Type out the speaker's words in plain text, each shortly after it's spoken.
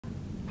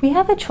We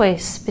have a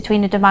choice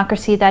between a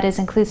democracy that is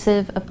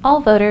inclusive of all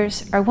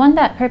voters or one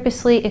that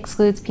purposely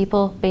excludes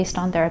people based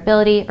on their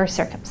ability or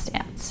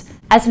circumstance.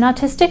 As an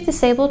autistic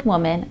disabled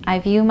woman, I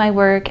view my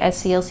work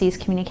as CLC's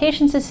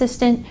communications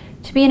assistant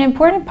to be an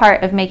important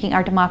part of making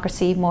our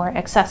democracy more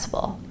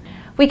accessible.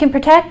 We can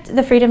protect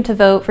the freedom to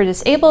vote for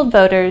disabled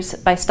voters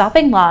by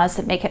stopping laws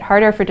that make it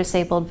harder for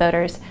disabled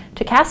voters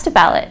to cast a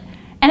ballot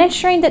and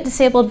ensuring that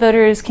disabled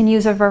voters can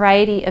use a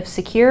variety of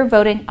secure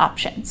voting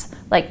options,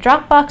 like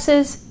drop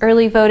boxes,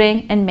 early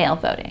voting, and mail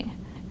voting.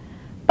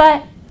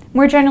 But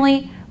more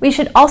generally, we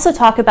should also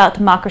talk about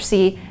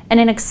democracy in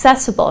an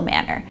accessible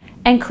manner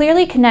and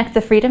clearly connect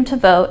the freedom to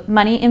vote,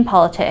 money in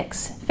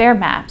politics, fair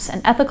maps,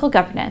 and ethical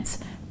governance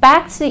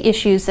back to the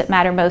issues that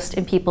matter most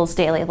in people's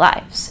daily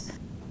lives.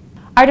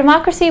 Our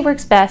democracy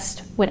works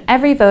best when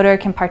every voter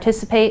can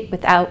participate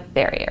without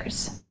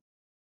barriers.